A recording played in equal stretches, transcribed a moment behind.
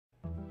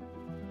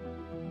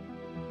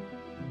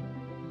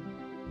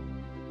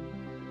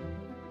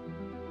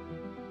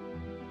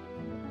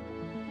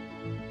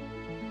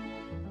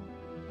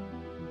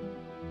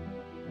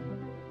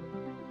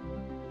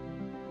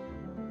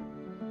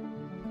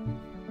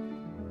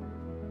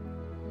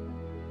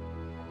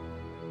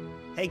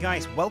Hey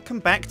guys, welcome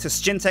back to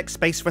Sjintech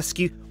Space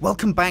Rescue.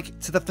 Welcome back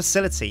to the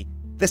facility.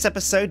 This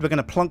episode we're going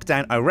to plonk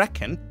down, I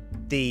reckon,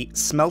 the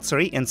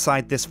smeltery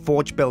inside this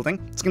forge building.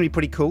 It's going to be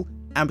pretty cool,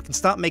 and we can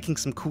start making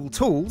some cool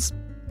tools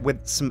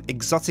with some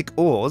exotic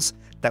ores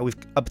that we've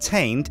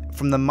obtained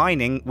from the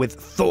mining with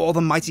Thor the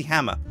Mighty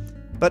Hammer.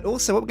 But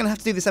also what we're going to have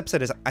to do this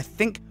episode is, I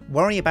think,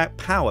 worry about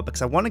power,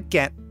 because I want to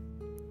get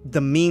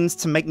the means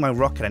to make my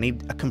rocket. I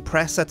need a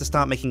compressor to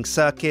start making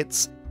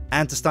circuits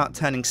and to start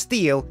turning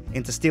steel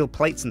into steel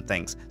plates and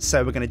things.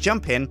 So we're going to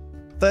jump in,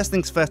 first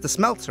things first, the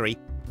smeltery,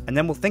 and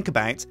then we'll think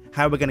about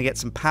how we're going to get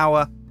some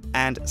power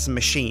and some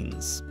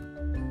machines.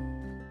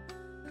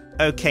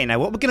 Okay, now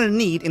what we're going to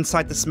need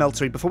inside the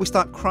smeltery before we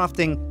start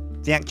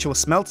crafting the actual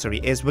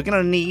smeltery is we're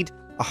going to need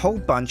a whole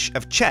bunch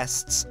of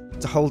chests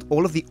to hold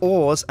all of the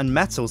ores and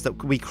metals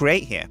that we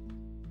create here.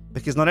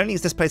 Because not only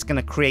is this place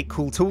going to create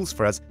cool tools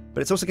for us,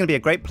 but it's also going to be a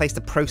great place to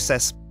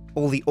process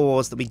all the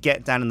ores that we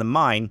get down in the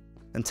mine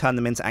and turn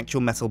them into actual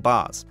metal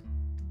bars.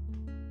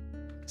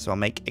 So I'll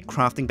make a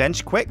crafting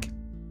bench quick.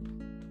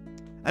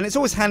 And it's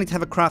always handy to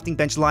have a crafting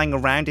bench lying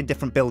around in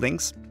different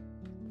buildings,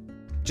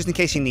 just in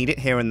case you need it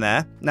here and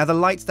there. Now the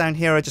lights down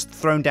here are just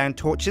thrown down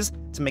torches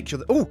to make sure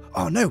that...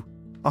 Oh no!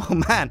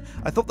 Oh man,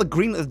 I thought the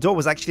green at the door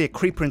was actually a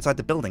creeper inside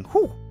the building.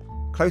 Whew,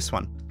 close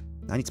one.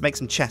 I need to make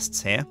some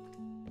chests here.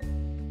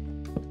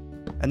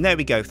 And there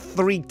we go,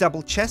 3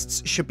 double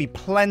chests should be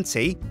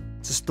plenty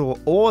to store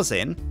ores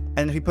in.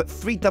 And if we put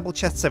 3 double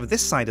chests over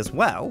this side as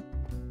well...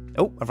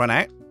 Oh, I've run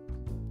out.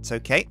 It's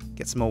okay,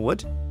 get some more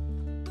wood.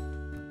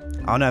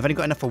 Oh no, I've only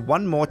got enough for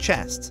 1 more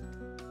chest.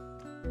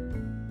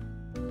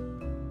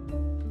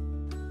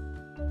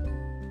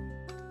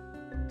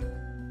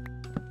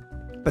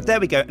 But there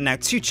we go, now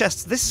 2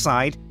 chests this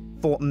side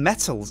for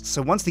metals.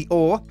 So once the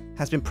ore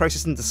has been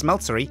processed into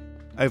smeltery,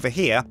 over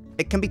here,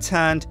 it can be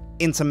turned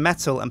into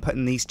metal and put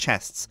in these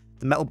chests,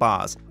 the metal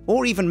bars,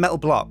 or even metal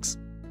blocks.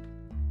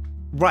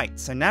 Right,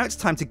 so now it's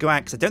time to go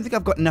out, because I don't think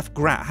I've got enough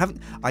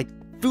I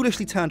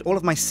foolishly turned all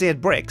of my seared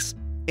bricks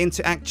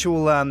into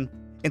actual,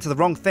 into the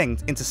wrong thing,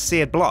 into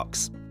seared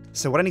blocks.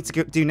 So what I need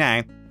to do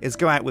now is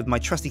go out with my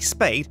trusty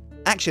spade.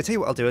 Actually, I'll tell you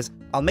what I'll do is,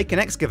 I'll make an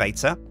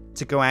excavator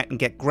to go out and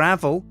get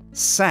gravel,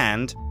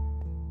 sand,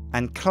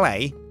 and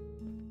clay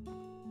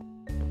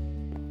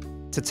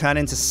to turn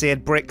into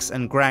seared bricks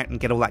and grout and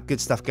get all that good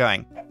stuff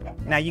going.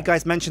 Now, you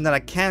guys mentioned that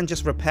I can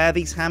just repair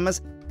these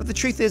hammers, but the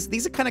truth is,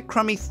 these are kind of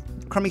crummy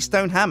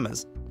stone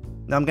hammers.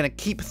 Now I'm going to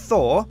keep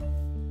Thor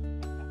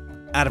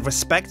out of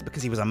respect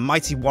because he was a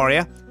mighty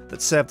warrior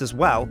that served us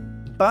well,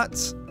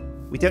 but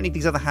we don't need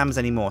these other hammers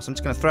anymore, so I'm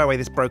just going to throw away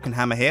this broken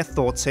hammer here,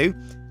 Thor 2.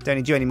 Don't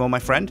need you anymore, my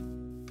friend.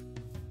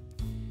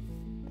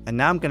 And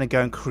now I'm going to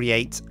go and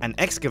create an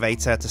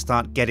excavator to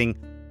start getting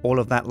all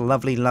of that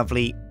lovely,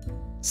 lovely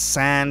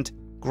sand,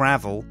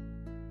 gravel,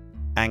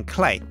 and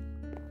clay.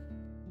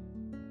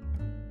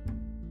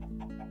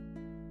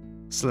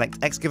 Select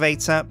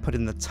excavator, put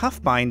in the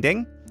tough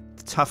binding,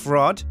 the tough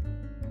rod,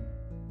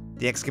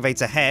 the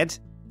excavator head,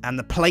 and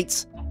the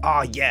plates.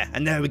 Oh yeah,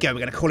 and there we go, we're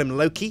going to call him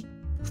Loki,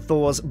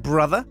 Thor's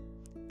brother,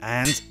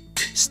 and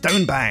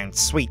stonebound,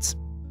 sweet.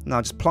 Now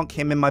I'll just plonk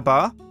him in my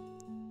bar,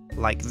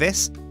 like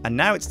this, and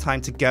now it's time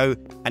to go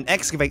and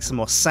excavate some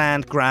more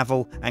sand,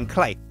 gravel, and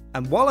clay.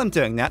 And while I'm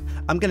doing that,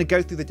 I'm going to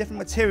go through the different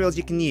materials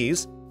you can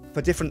use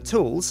for different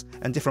tools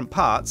and different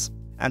parts,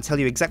 and tell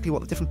you exactly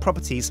what the different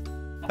properties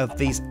of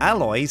these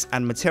alloys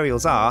and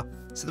materials are,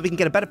 so that we can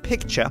get a better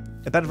picture,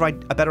 a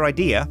better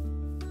idea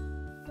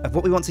of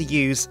what we want to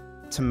use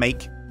to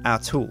make our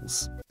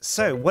tools.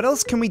 So, what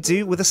else can we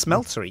do with a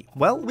smeltery?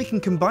 Well, we can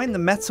combine the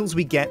metals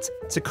we get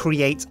to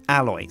create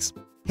alloys.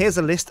 Here's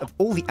a list of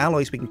all the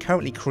alloys we can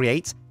currently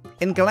create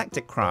in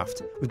Galactic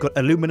Craft. We've got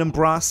aluminum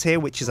brass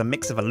here, which is a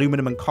mix of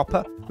aluminum and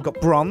copper. We've got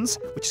bronze,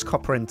 which is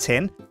copper and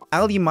tin.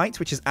 Alumite,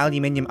 which is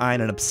aluminium,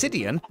 iron, and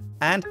obsidian.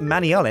 And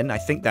maniolin, I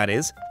think that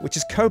is, which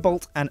is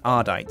cobalt and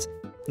ardite.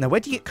 Now, where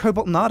do you get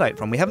cobalt and ardite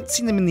from? We haven't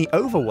seen them in the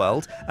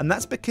overworld, and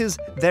that's because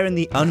they're in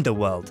the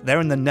underworld. They're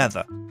in the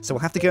nether. So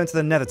we'll have to go into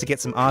the nether to get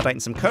some ardite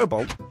and some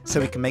cobalt,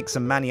 so we can make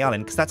some maniolin,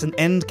 because that's an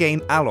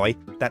endgame alloy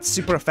that's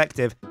super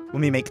effective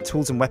when we make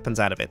tools and weapons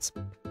out of it.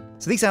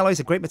 So these alloys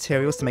are great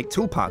materials to make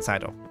tool parts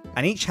out of,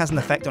 and each has an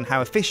effect on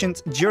how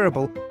efficient,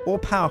 durable, or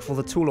powerful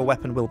the tool or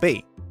weapon will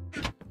be.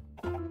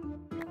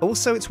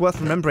 Also, it's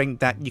worth remembering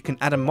that you can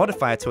add a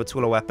modifier to a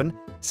tool or weapon,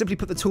 simply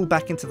put the tool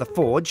back into the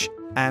forge,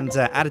 and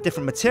add a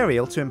different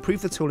material to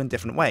improve the tool in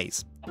different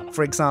ways.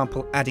 For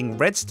example, adding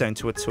redstone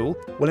to a tool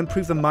will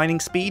improve the mining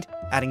speed,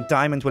 adding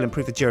diamond will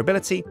improve the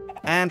durability,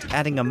 and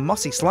adding a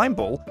mossy slime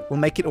ball will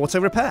make it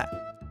auto-repair.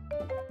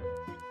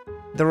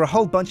 There are a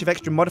whole bunch of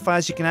extra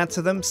modifiers you can add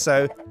to them,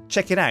 so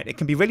check it out. It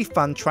can be really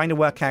fun trying to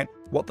work out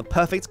what the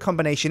perfect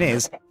combination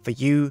is for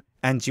you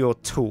and your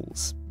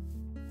tools.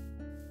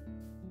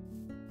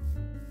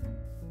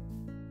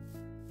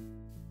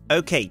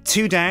 Okay,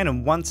 2 down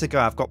and 1 to go.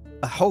 I've got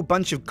a whole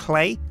bunch of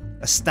clay,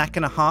 a stack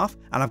and a half,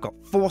 and I've got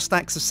 4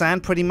 stacks of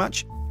sand pretty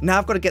much. Now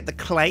I've got to get the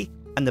clay,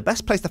 and the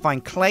best place to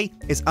find clay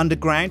is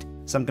underground,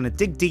 so I'm going to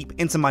dig deep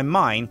into my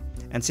mine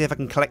and see if I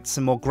can collect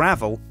some more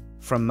gravel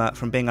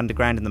from being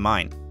underground in the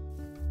mine.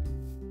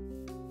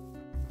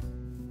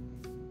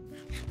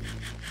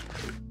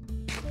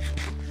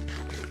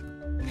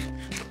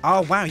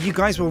 Oh wow, you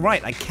guys were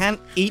right. I can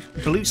eat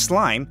blue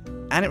slime,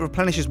 and it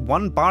replenishes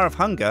 1 bar of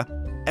hunger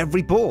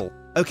every ball.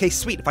 Okay,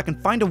 sweet. If I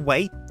can find a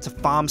way to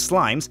farm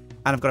slimes,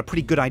 and I've got a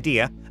pretty good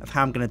idea of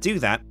how I'm going to do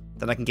that,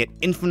 then I can get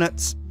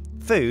infinite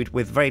food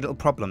with very little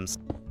problems.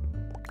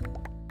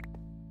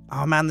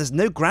 Oh man, there's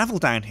no gravel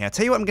down here. I'll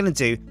tell you what I'm going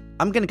to do.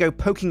 I'm going to go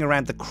poking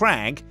around the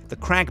crag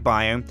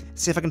biome,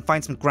 see if I can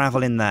find some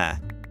gravel in there.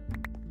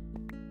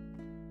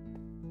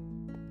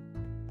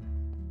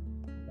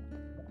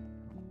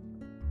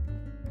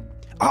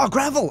 Oh,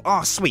 gravel!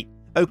 Oh, sweet.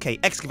 Okay,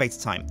 excavator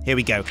time. Here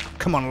we go.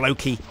 Come on,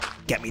 Loki.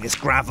 Get me this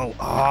gravel.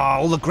 Oh,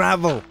 all the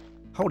gravel.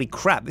 Holy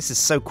crap, this is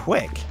so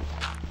quick.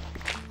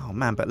 Oh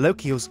man, but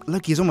Loki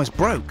is almost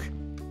broke.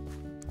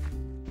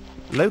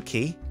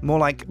 Loki? More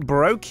like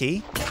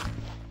brokey.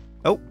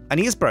 Oh, and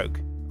he is broke.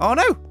 Oh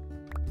no!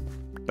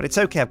 But it's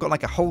okay, I've got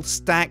like a whole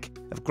stack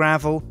of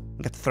gravel. I'm going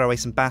to have to throw away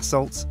some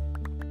basalt.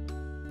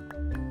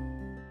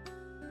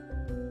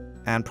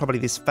 And probably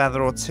this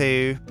feather or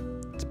two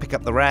to pick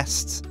up the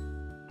rest.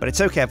 But it's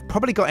okay, I've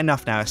probably got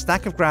enough now. A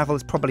stack of gravel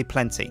is probably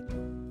plenty.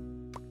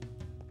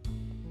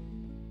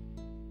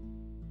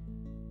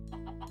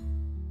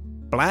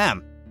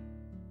 Blam!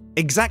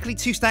 Exactly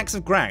 2 stacks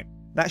of grout.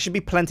 That should be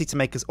plenty to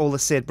make us all the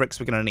seared bricks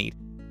we're going to need.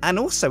 And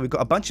also, we've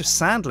got a bunch of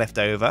sand left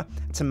over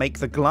to make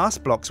the glass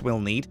blocks we'll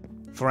need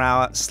for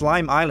our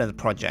Slime Island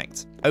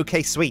project.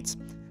 Okay, sweet.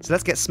 So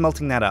let's get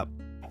smelting that up.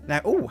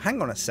 Now, oh,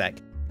 hang on a sec.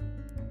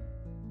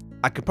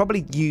 I could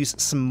probably use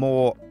some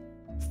more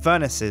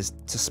furnaces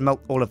to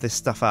smelt all of this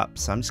stuff up,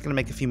 so I'm just going to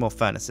make a few more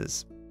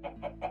furnaces.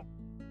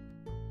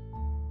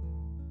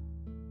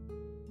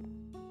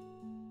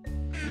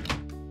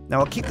 Now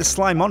I'll keep the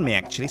slime on me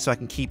actually, so I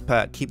can keep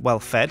well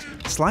fed.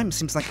 Slime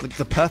seems like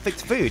the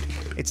perfect food.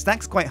 It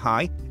stacks quite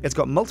high. It's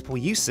got multiple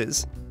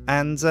uses,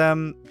 and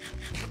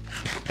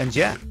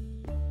yeah,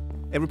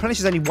 it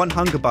replenishes only 1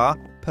 hunger bar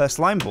per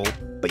slime ball,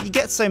 but you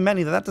get so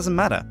many that doesn't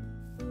matter.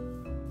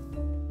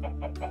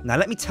 Now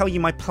let me tell you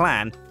my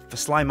plan for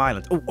Slime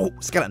Island. Oh,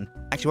 skeleton.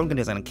 Actually, what I'm going to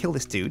do is I'm going to kill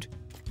this dude.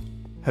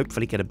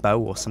 Hopefully get a bow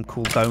or some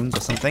cool bones or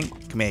something.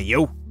 Come here,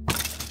 you.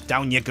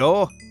 Down you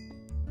go.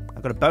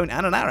 I've got a bone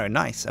and an arrow.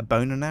 Nice. A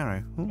bone and an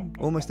arrow. Ooh,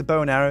 almost a bow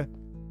and arrow,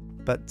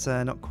 but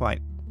not quite.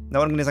 Now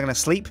what I'm going to do is I'm going to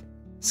sleep,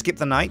 skip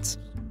the night.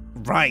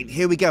 Right,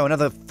 here we go.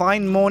 Another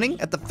fine morning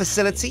at the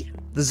facility.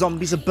 The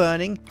zombies are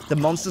burning. The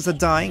monsters are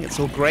dying. It's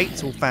all great.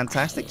 It's all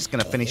fantastic. Just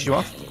going to finish you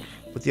off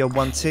with the old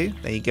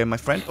 1-2. There you go, my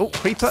friend. Oh,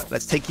 creeper.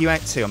 Let's take you out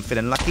too. I'm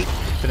feeling lucky.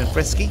 Feeling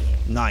frisky.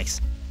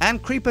 Nice.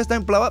 And creepers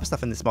don't blow up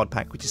stuff in this mod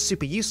pack, which is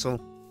super useful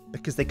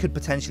because they could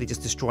potentially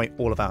just destroy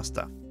all of our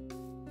stuff.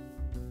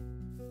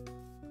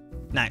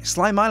 Now,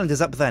 Slime Island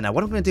is up there. Now,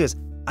 what I'm going to do is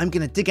I'm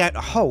going to dig out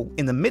a hole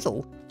in the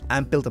middle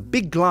and build a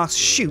big glass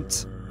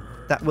chute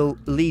that will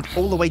lead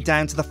all the way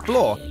down to the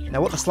floor.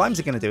 Now, what the slimes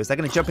are going to do is they're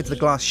going to jump into the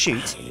glass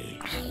chute,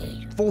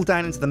 fall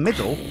down into the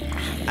middle,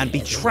 and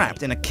be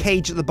trapped in a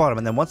cage at the bottom.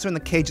 And then once they're in the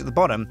cage at the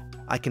bottom,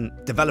 I can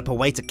develop a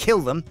way to kill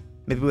them,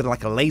 maybe with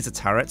like a laser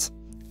turret,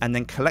 and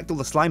then collect all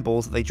the slime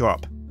balls that they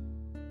drop.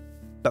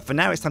 But for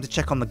now, it's time to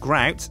check on the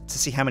grout to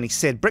see how many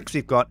seared bricks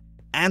we've got,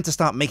 and to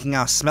start making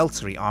our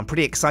smeltery. Oh, I'm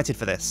pretty excited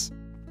for this.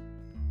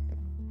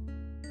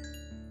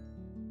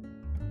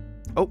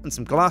 Oh, and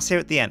some glass here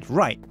at the end.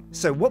 Right,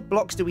 so what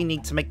blocks do we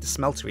need to make the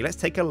smeltery? Let's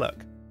take a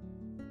look.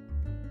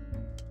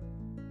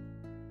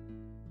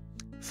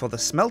 For the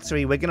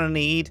smeltery, we're going to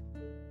need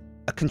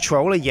a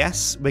controller,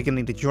 yes. We're going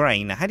to need a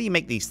drain. Now, how do you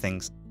make these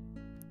things?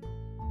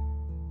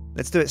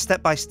 Let's do it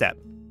step by step.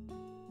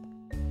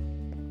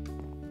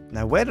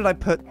 Now, where did I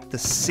put the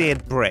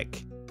seared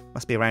brick?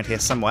 Must be around here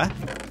somewhere.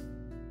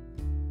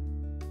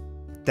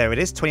 There it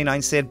is,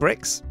 29 seared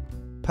bricks.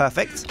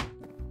 Perfect.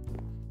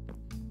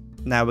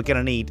 Now, we're going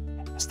to need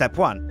step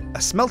 1, a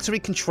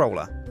smeltery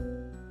controller.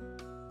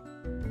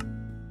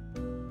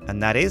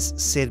 And that is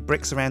seared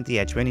bricks around the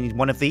edge. We only need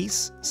 1 of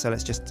these, so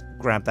let's just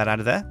grab that out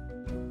of there.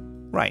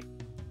 Right.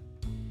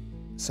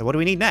 So what do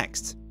we need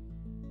next?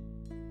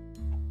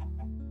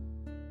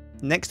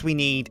 Next we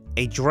need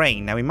a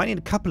drain. Now we might need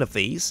a couple of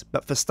these,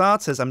 but for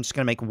starters I'm just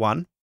going to make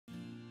 1.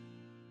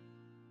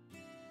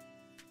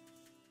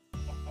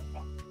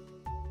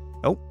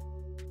 Oh.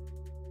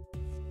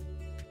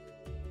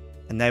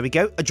 And there we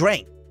go, a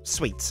drain.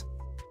 Sweet.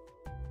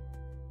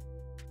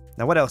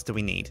 Now what else do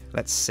we need?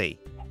 Let's see.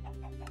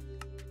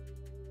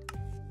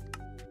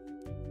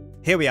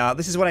 Here we are.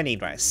 This is what I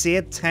need, right?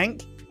 Seared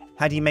tank.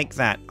 How do you make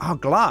that? Oh,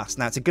 glass.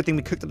 Now, it's a good thing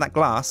we cooked up that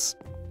glass.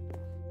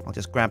 I'll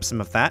just grab some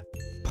of that.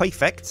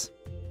 Perfect.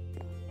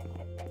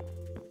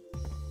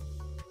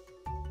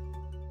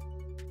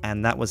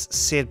 And that was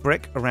seared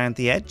brick around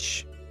the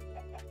edge.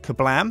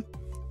 Kablam.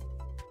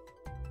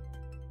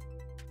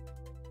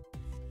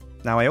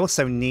 Now, I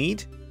also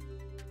need...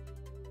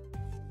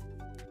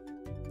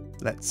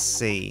 Let's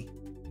see.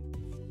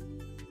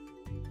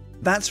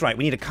 That's right.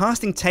 We need a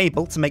casting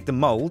table to make the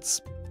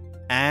molds.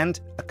 And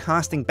a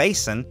casting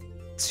basin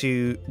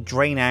to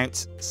drain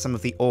out some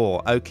of the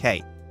ore.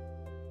 Okay.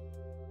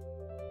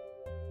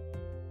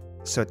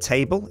 So a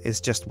table is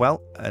just,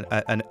 well,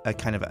 a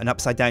kind of an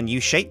upside down U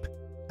shape.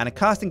 And a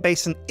casting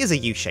basin is a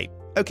U shape.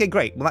 Okay,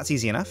 great. Well, that's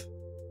easy enough.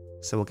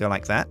 So we'll go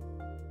like that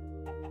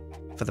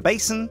for the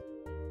basin.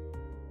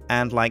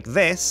 And like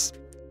this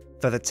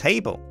for the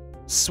table.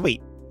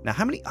 Sweet. Now,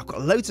 how many? I've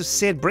got loads of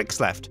seared bricks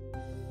left.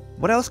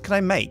 What else can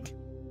I make?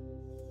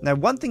 Now,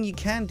 one thing you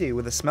can do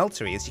with a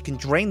smeltery is you can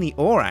drain the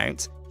ore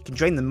out. You can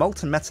drain the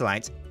molten metal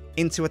out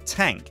into a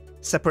tank,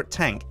 separate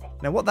tank.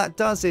 Now, what that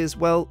does is,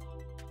 well,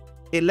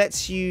 it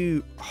lets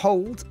you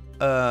hold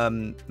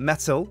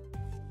metal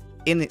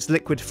in its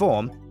liquid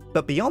form,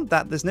 but beyond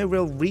that, there's no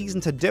real reason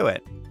to do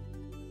it.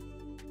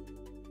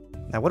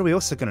 Now, what are we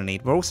also going to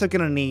need? We're also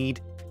going to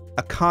need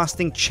a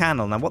casting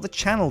channel. Now, what the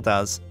channel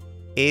does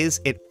is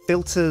it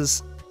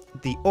filters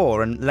the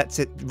ore and lets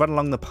it run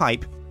along the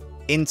pipe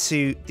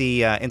into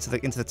the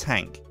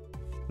tank.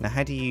 Now,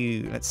 how do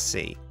you? Let's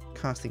see.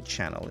 Casting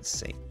channel. Let's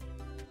see.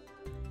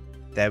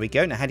 There we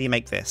go. Now, how do you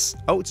make this?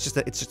 Oh, it's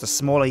just a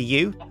smaller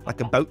U,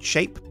 like a boat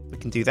shape. We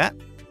can do that.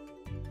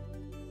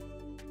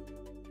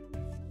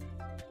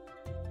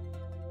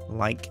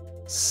 Like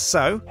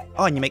so.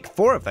 Oh, and you make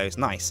 4 of those.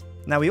 Nice.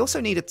 Now, we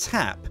also need a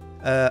tap,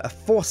 a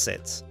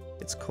faucet,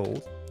 it's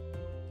called.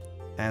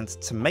 And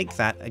to make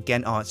that,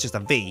 again, oh, it's just a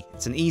V.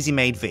 It's an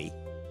easy-made V.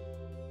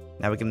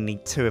 Now, we're going to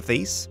need 2 of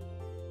these.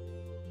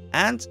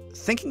 And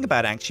thinking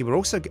about it, actually,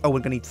 we're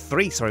going to need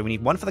 3. Sorry, we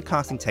need 1 for the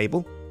casting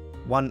table,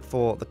 1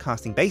 for the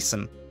casting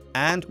basin,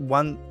 and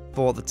 1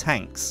 for the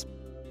tanks.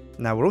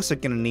 Now, we're also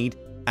going to need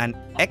an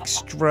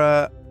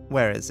extra,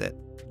 where is it?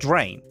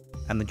 Drain.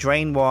 And the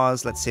drain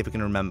was, let's see if we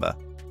can remember.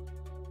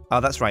 Oh,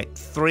 that's right,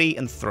 3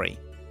 and 3.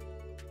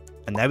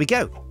 And there we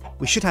go.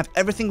 We should have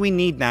everything we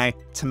need now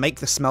to make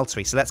the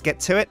smeltery. So let's get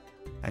to it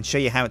and show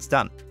you how it's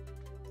done.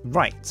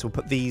 Right, so we'll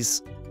put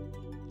these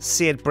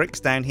seared bricks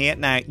down here.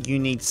 Now, you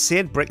need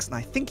seared bricks, and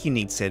I think you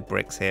need seared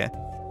bricks here,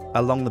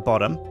 along the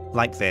bottom,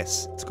 like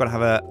this. It's got to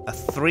have a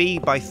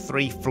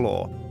 3x3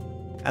 floor.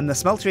 And the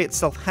smeltery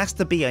itself has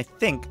to be, I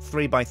think,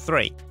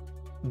 3x3.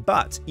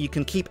 But you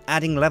can keep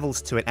adding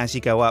levels to it as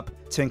you go up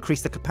to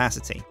increase the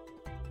capacity.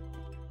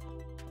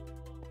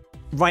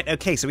 Right,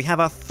 okay, so we have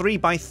our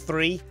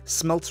 3x3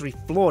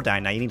 smeltery floor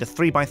down. Now, you need a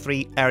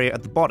 3x3 area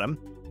at the bottom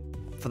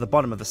for the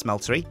bottom of the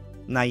smeltery.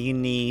 Now, you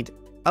need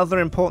other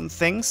important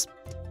things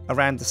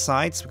around the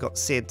sides. We've got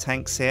seared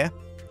tanks here.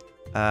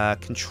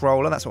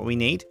 Controller, that's what we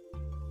need.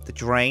 The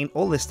drain,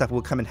 all this stuff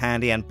will come in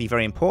handy and be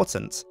very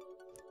important.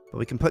 But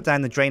we can put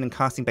down the drain and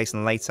casting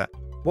basin later.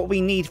 What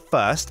we need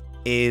first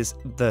is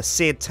the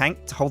seared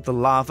tank to hold the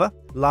lava.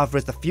 Lava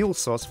is the fuel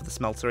source for the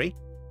smeltery.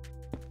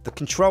 The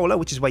controller,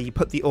 which is where you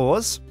put the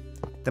ores.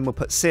 Then we'll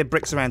put seared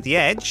bricks around the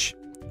edge,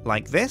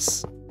 like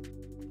this.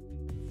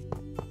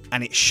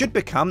 And it should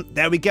become,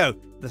 there we go.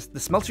 The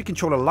smeltery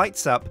controller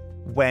lights up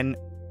when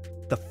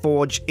the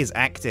forge is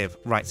active.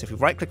 Right, so if we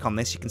right click on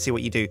this, you can see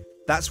what you do.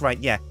 That's right,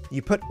 yeah.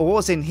 You put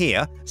ores in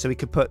here, so we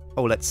could put,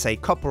 oh, let's say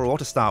copper ore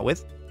to start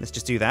with. Let's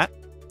just do that.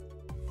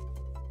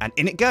 And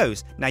in it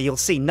goes. Now you'll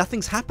see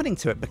nothing's happening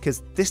to it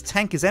because this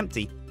tank is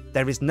empty.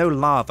 There is no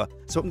lava.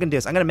 So what I'm going to do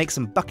is I'm going to make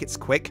some buckets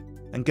quick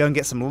and go and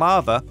get some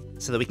lava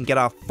so that we can get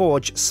our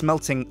forge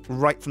smelting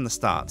right from the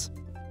start.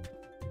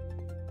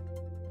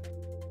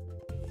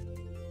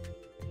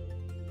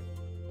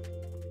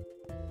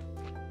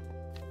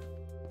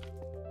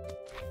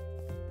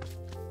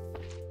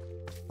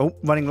 Oh,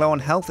 running low on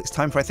health. It's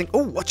time for, I think...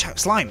 Oh, watch out,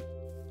 slime.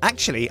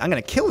 Actually, I'm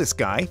going to kill this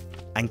guy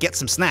and get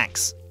some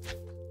snacks.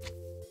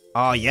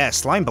 Oh, yeah,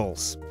 slime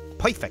balls.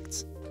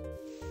 Perfect.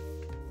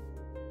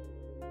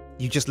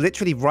 You just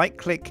literally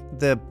right-click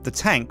the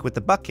tank with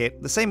the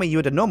bucket, the same way you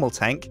would a normal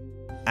tank,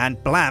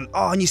 and blam.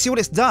 Oh, and you see what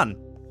it's done?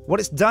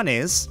 What it's done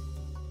is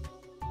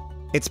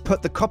it's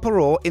put the copper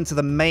ore into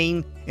the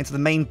main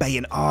bay,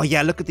 and oh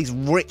yeah, look at these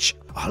rich.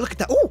 Oh, look at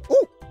that. Oh,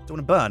 don't want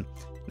to burn.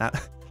 Now,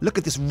 look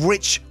at this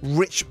rich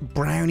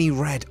browny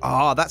red.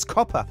 Oh, that's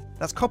copper.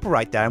 That's copper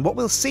right there. And what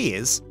we'll see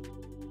is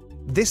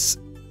this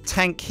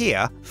tank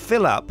here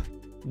fill up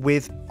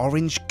with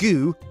orange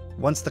goo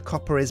once the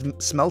copper is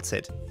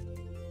smelted.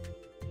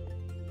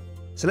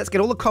 So let's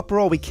get all the copper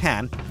ore we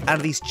can out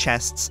of these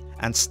chests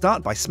and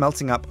start by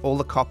smelting up all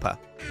the copper.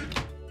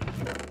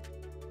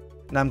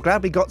 Now I'm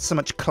glad we got so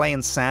much clay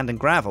and sand and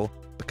gravel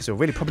because we're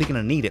really probably going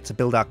to need it to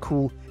build our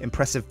cool,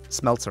 impressive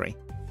smeltery.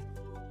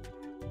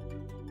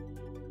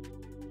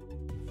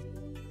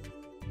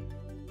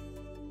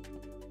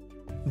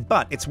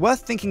 But it's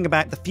worth thinking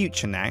about the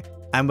future now,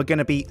 and we're going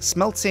to be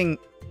smelting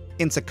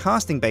into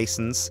casting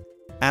basins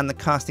and the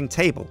casting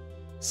table.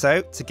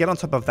 So to get on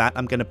top of that,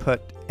 I'm going to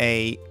put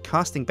a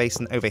casting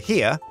basin over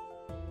here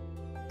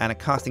and a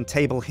casting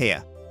table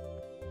here.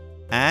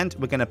 And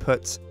we're going to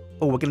put...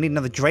 Oh, we're going to need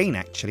another drain,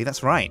 actually.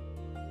 That's right.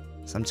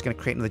 So I'm just going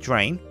to create another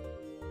drain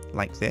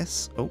like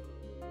this. Oh.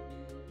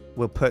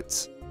 We'll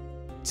put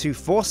 2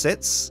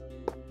 faucets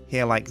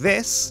here like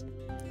this.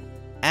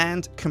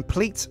 And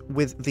complete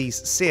with these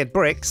seared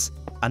bricks,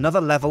 another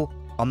level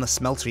on the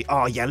smeltery.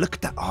 Oh, yeah, look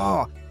at that.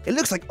 Oh, it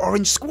looks like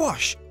orange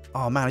squash.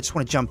 Oh man, I just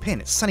want to jump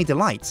in. It's sunny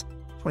delight.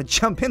 I just want to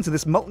jump into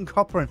this molten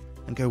copper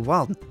and go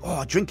wild.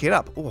 Oh, drink it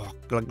up. Oh,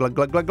 glug, glug,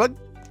 glug, glug, glug.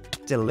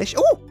 Delish.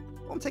 Oh,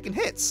 I'm taking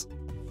hits.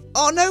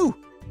 Oh no.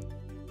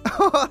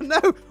 Oh no,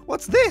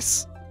 what's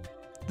this?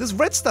 There's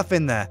red stuff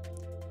in there.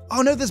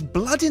 Oh no, there's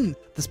blood in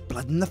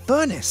the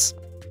furnace.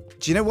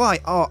 Do you know why?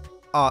 Oh,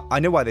 I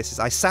know why this is.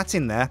 I sat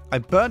in there, I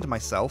burned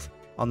myself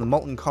on the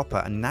molten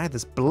copper, and now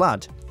there's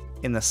blood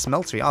in the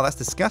smeltery. Oh, that's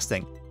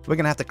disgusting. We're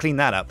gonna have to clean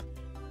that up.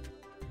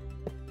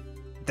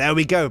 There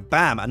we go,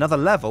 bam, another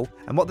level.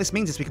 And what this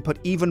means is we can put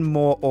even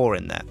more ore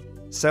in there.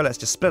 So let's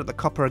just split up the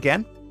copper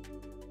again.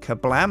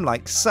 Kablam,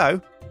 like so.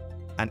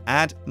 And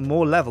add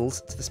more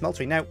levels to the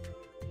smeltery. Now,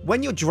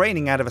 when you're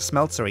draining out of a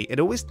smeltery, it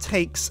always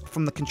takes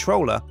from the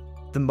controller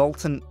the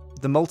molten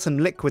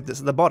liquid that's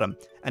at the bottom.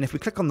 And if we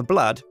click on the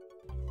blood,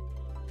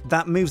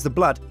 that moves the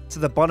blood to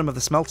the bottom of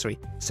the smeltery.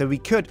 So we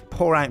could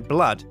pour out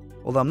blood,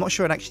 although I'm not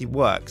sure it actually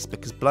works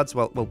because blood's,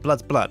 well,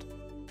 blood's blood.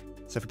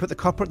 So if we put the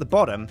copper at the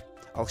bottom,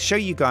 I'll show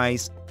you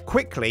guys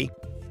quickly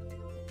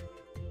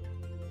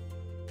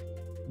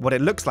what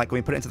it looks like when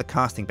we put it into the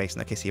casting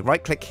basin. Okay, so you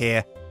right click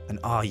here, and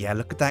oh yeah,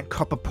 look at that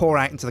copper pour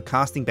out into the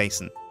casting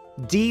basin.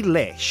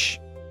 Delish.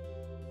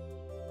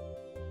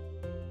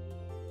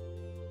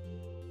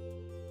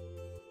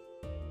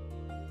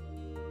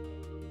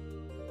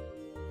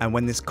 And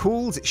when this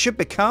cools, it should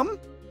become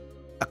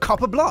a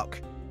copper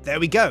block. There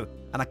we go.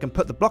 And I can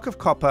put the block of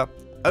copper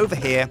over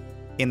here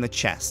in the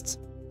chest.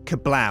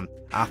 Kablam.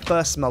 Our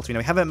first smeltery. Now,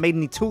 we haven't made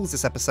any tools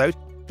this episode,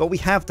 but what we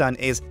have done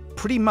is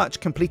pretty much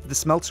completed the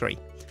smeltery.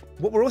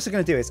 What we're also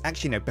going to do is,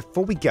 actually, no,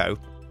 before we go,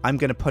 I'm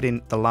going to put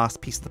in the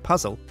last piece of the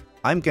puzzle.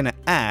 I'm going to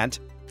add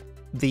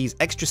these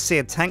extra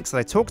seared tanks that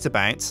I talked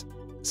about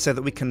so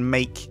that we can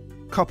make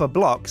copper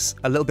blocks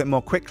a little bit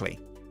more quickly.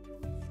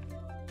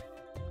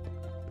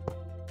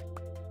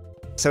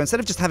 So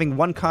instead of just having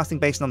one casting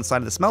basin on the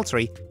side of the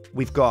smeltery,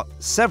 we've got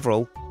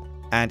several,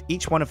 and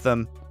each one of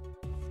them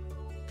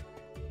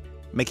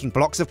making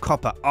blocks of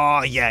copper.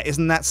 Oh yeah,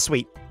 isn't that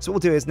sweet? So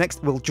what we'll do is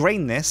next we'll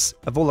drain this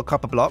of all the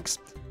copper blocks.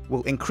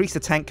 We'll increase the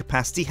tank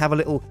capacity, have a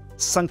little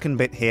sunken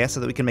bit here so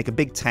that we can make a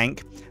big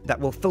tank that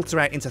will filter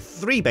out into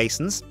 3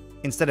 basins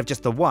instead of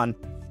just the one,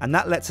 and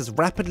that lets us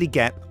rapidly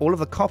get all of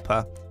the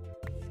copper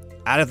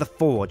out of the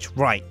forge.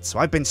 Right, so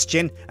I've been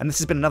Sjin, and this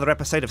has been another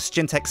episode of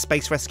Sjintech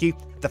Space Rescue.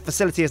 The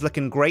facility is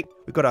looking great.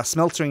 We've got our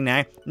smeltering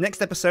now.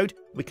 Next episode,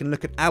 we can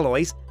look at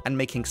alloys and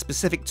making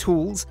specific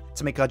tools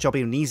to make our job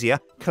even easier,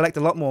 collect a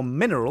lot more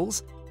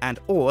minerals and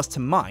ores to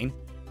mine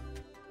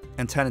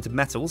and turn into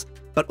metals.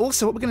 But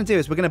also what we're going to do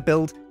is we're going to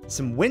build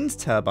some wind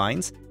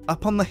turbines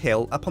up on the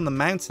hill, up on the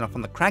mountain, up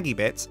on the craggy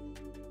bit,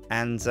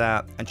 and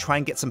try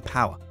and get some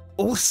power.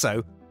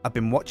 Also, I've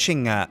been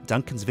watching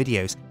Duncan's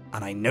videos,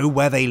 and I know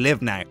where they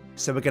live now.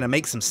 So we're going to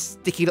make some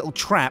sticky little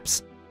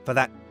traps for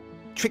that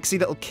tricksy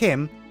little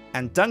Kim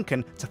and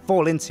Duncan to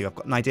fall into. I've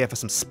got an idea for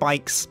some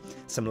spikes,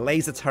 some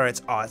laser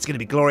turrets. Oh, it's going to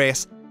be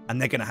glorious.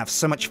 And they're going to have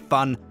so much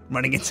fun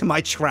running into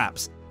my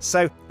traps.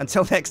 So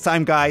until next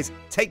time, guys,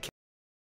 take care.